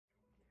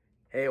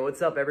Hey,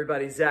 what's up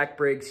everybody? Zach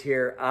Briggs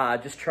here.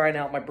 Just trying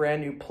out my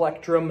brand new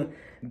Plectrum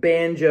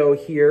banjo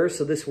here.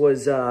 So this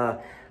was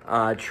a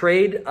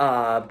trade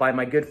by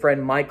my good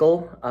friend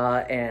Michael.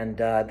 And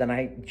then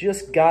I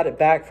just got it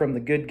back from the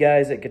good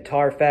guys at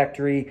Guitar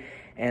Factory.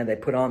 And they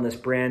put on this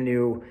brand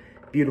new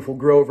beautiful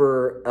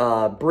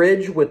Grover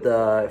bridge with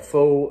the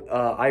faux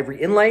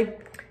ivory inlay.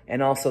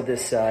 And also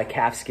this faux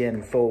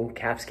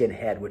calfskin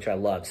head, which I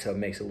love. So it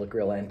makes it look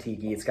real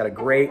antique-y. It's got a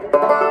great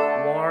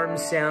warm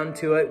sound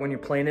to it when you're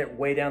playing it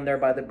way down there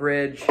by the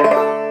bridge.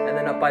 And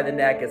then up by the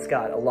neck, it's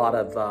got a lot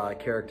of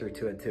character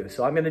to it too.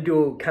 So I'm gonna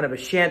do kind of a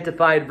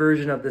shantified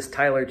version of this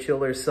Tyler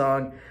Childers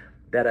song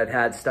that I've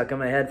had stuck in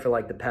my head for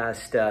like the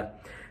past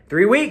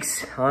 3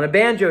 weeks on a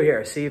banjo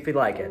here. See if you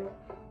like it.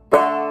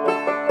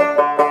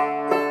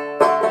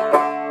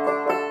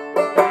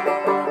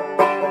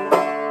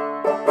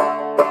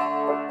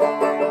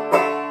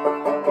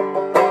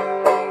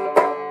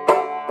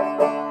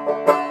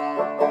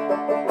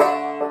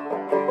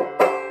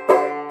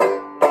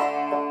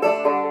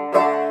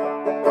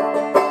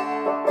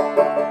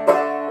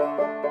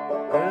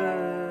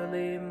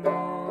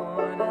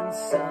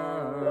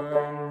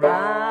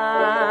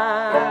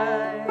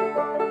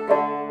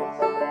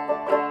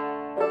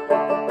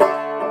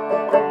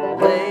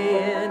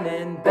 Laying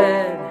in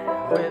bed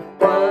with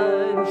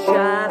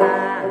bloodshot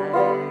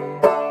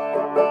eyes,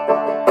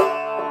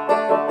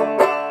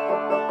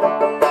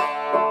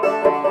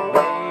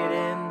 late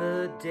in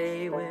the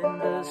day when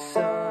the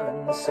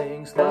sun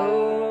sinks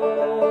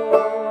low,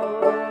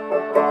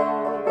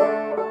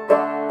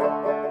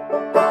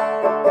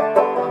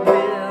 a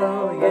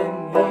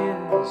million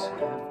years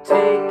have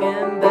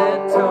taken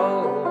their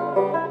toll.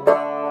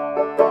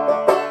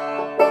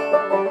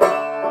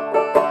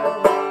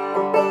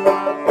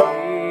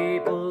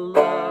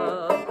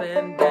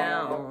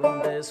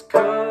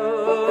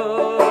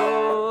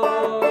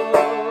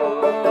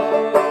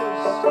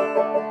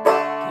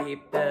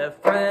 Keep their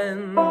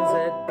friends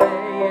at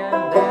bay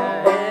and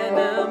their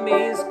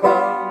enemies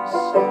close.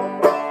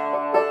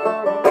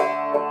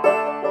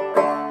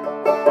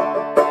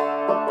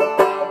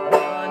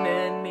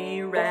 Running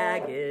me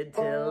ragged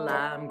till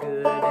I'm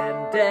good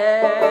and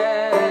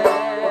dead.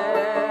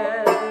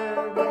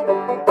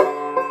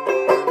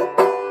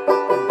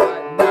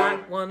 But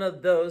not one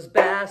of those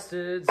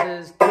bastards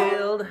has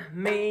killed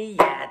me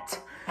yet.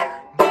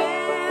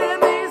 Give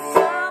me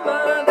some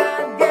of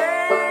that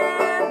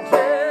ganja,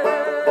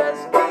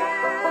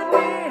 get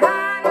me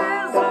high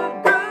as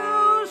a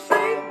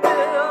grocery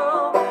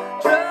bill.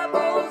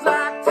 Troubles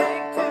I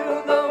take to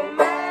the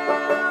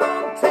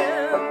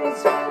mountains,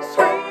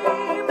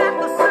 scream at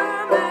the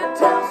sun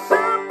until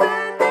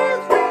something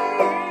is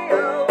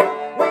real.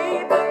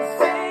 We've been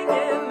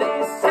singing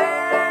these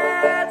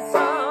sad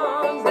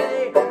songs,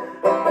 they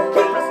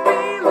keep us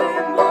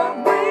feeling what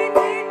we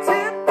need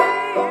to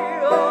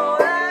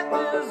feel.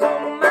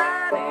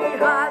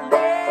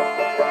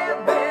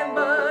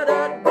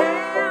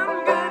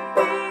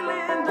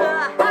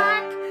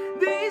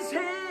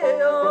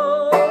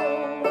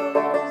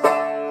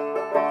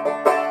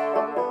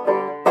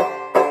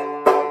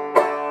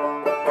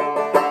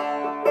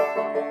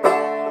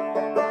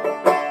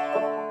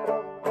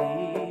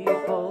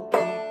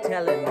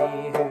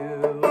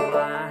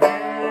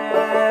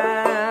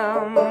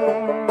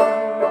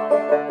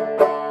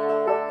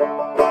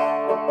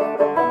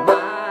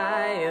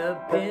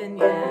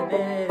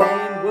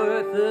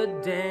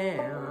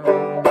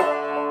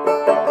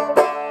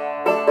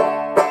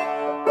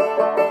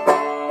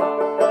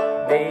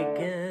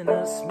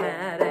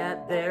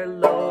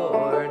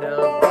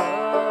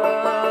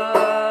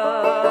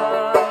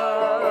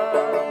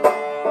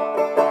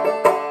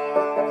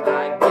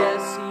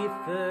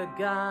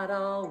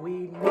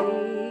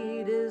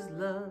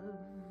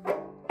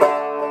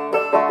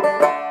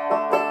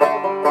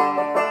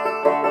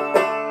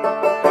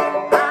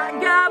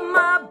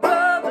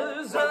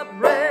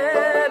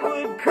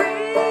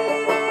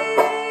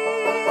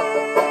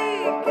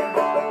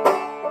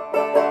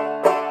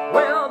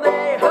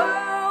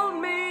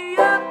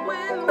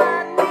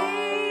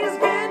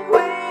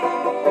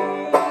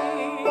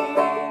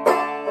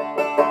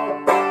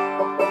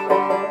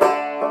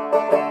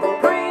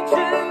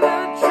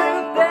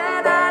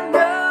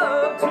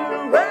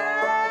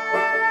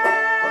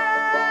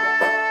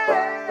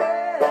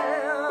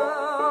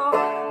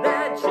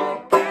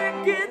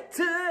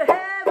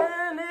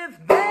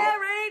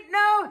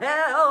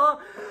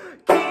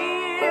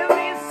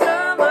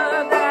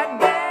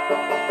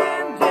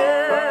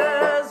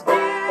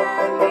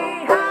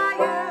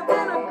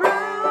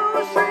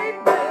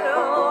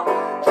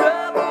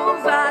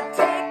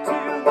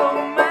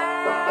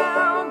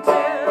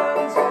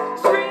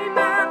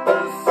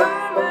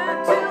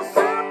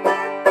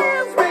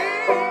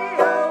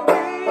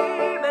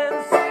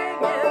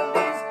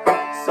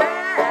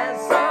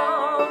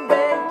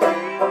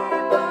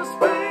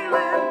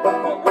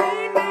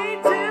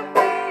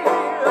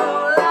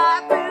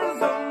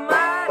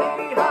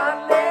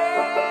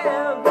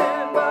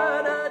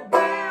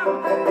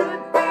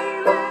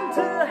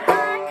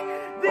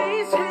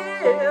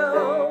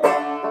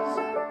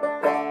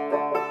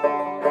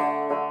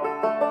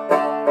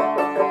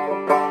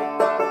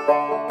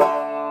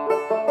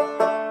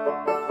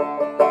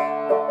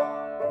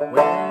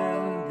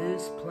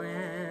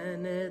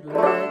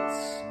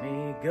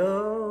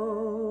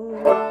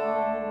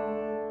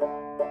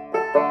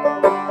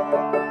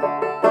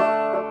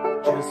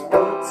 Just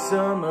put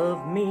some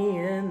of me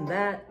in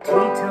that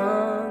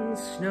Teton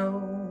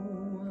snow.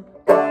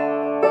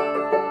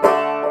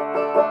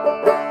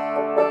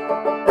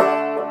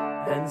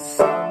 And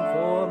some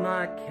for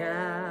my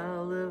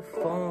California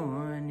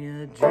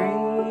dreams.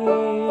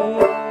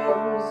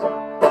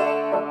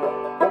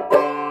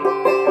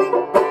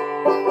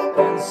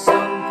 And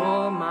some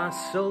for my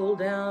soul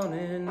down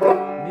in